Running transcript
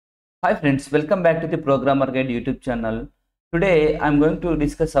Hi friends, welcome back to the Programmer Guide YouTube channel. Today I'm going to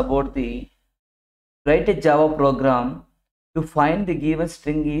discuss about the write a Java program to find the given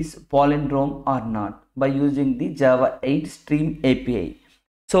string is palindrome or not by using the Java 8 Stream API.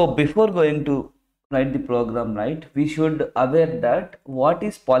 So before going to write the program, right, we should aware that what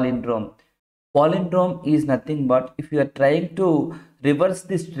is palindrome. Palindrome is nothing but if you are trying to reverse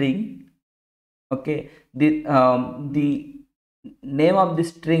the string, okay, the name of the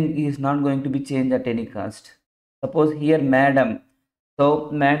string is not going to be changed at any cost. Suppose here madam,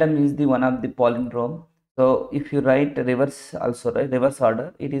 so madam is the one of the palindrome. So if you write reverse also, right, reverse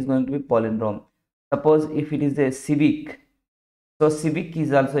order, it is going to be palindrome. Suppose if it is a civic, so civic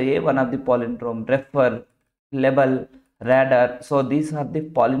is also a one of the palindrome. Refer, label, radar, so these are the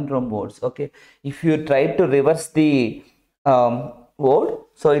palindrome words. Okay, if you try to reverse the word,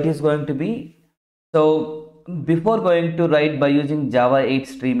 so it is going to be. So before going to write by using Java 8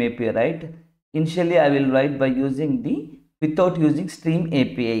 Stream API, right? Initially I will write by using the without using Stream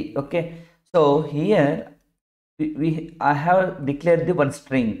API. Okay. So here I have declared the one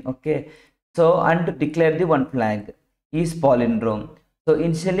string. Okay. So and to declare the one flag is palindrome. So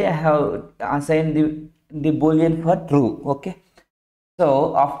initially I have assigned the boolean for true. Okay.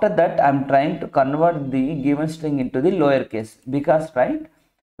 So after that I'm trying to convert the given string into the lowercase because, right,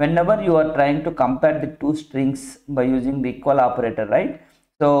 whenever you are trying to compare the two strings by using the equal operator, right,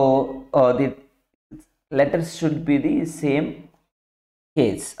 so the letters should be the same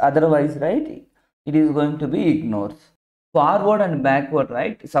case, otherwise, right, it is going to be ignored. Forward and backward,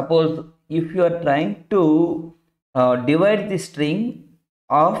 right, suppose if you are trying to divide the string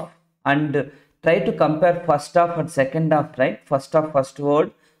of and try to compare first half and second half, right, first half first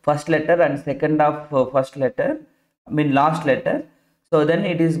word first letter and second half first letter, I mean last letter, so then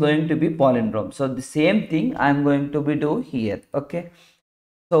it is going to be palindrome. So the same thing I'm going to be do here. Okay,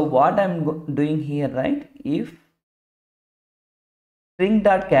 so what I'm doing here, right, if string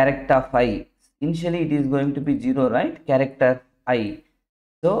dot character of I, initially it is going to be 0, right, character I,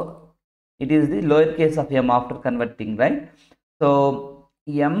 so it is the lowercase of m after converting, right, so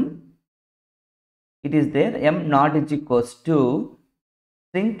m, it is there, m not is equals to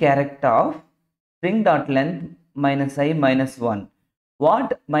string character of string dot length minus I minus 1.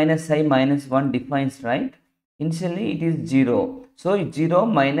 What minus I minus 1 defines, right, initially it is 0, so it's 0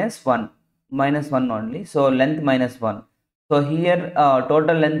 minus 1 only, so length minus 1. So here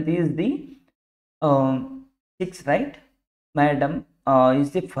total length is the 6, right, madam, is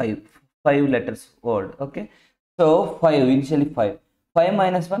the 5 letters word. Okay, so 5, initially 5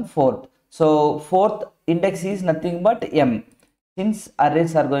 minus 1 fourth, so fourth index is nothing but m, since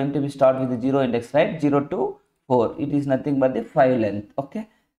arrays are going to be start with the 0 index, right, 0 to 4, it is nothing but the 5 length. Okay,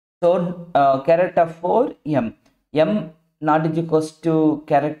 so character 4 m not is equals to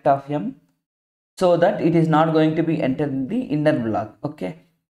character of m, so that it is not going to be entered in the inner block. Okay,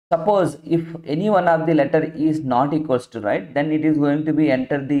 suppose if any one of the letter is not equals to, right, then it is going to be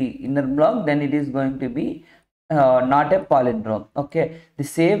enter the inner block, then it is going to be not a palindrome. Okay, the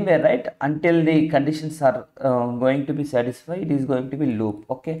same way, right, until the conditions are going to be satisfied, it is going to be loop.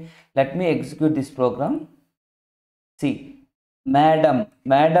 Okay, let me execute this program. See, madam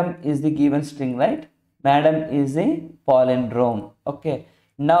is the given string, right, madam is a palindrome. Okay,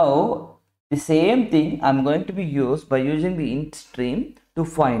 now the same thing I'm going to be used by using the int stream to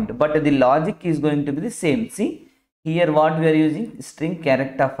find, but the logic is going to be the same. See, here what we are using, string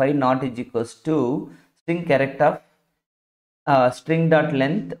character 5 not is equals to string character string dot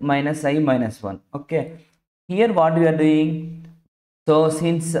length minus I minus 1. Okay, here what we are doing, so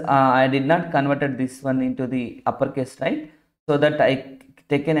since I did not converted this one into the uppercase, right, so that I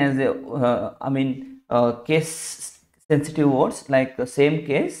taken as a case sensitive words like same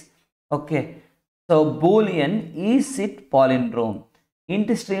case. Okay, so boolean is it palindrome,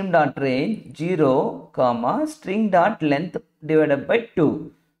 int stream dot range 0 comma string dot length divided by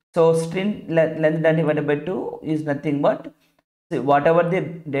 2. So string length divided by 2 is nothing but, see, whatever the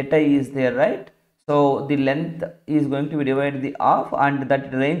data is there, right, so the length is going to be divided the half and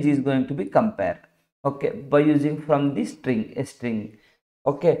that range is going to be compared. Okay, by using from the string a string.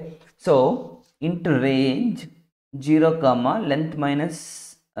 Okay, so int range 0 comma length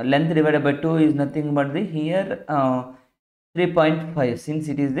minus length divided by 2 is nothing but the here 3.5, since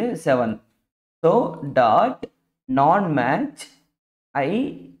it is the 7. So dot non match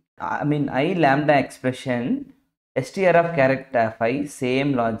I lambda expression str of character 5,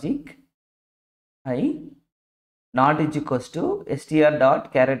 same logic, I not is equals to str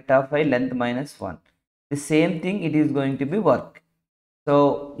dot character 5 length minus 1. The same thing it is going to be work.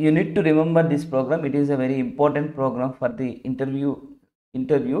 So you need to remember this program, it is a very important program for the interview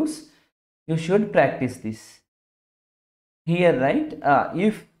interviews, you should practice this. Here, right?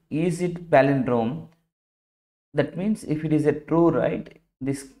 If is it palindrome, that means if it is a true, right,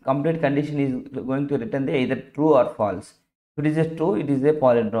 this complete condition is going to return the either true or false. If it is a true, it is a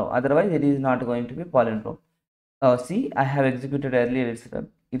palindrome. Otherwise, it is not going to be palindrome. See, I have executed earlier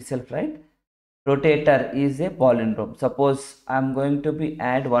itself, right? Rotator is a palindrome. Suppose I am going to be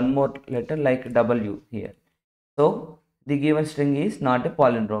add one more letter like W here. So the given string is not a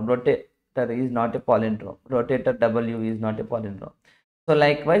palindrome. Rotator is not a palindrome. Rotator W is not a palindrome. So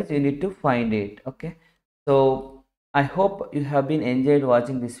likewise, you need to find it. Okay. So I hope you have been enjoyed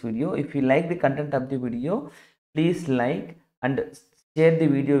watching this video. If you like the content of the video, please like and share the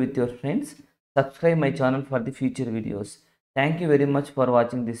video with your friends. Subscribe my channel for the future videos. Thank you very much for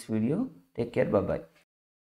watching this video. Take care. Bye bye.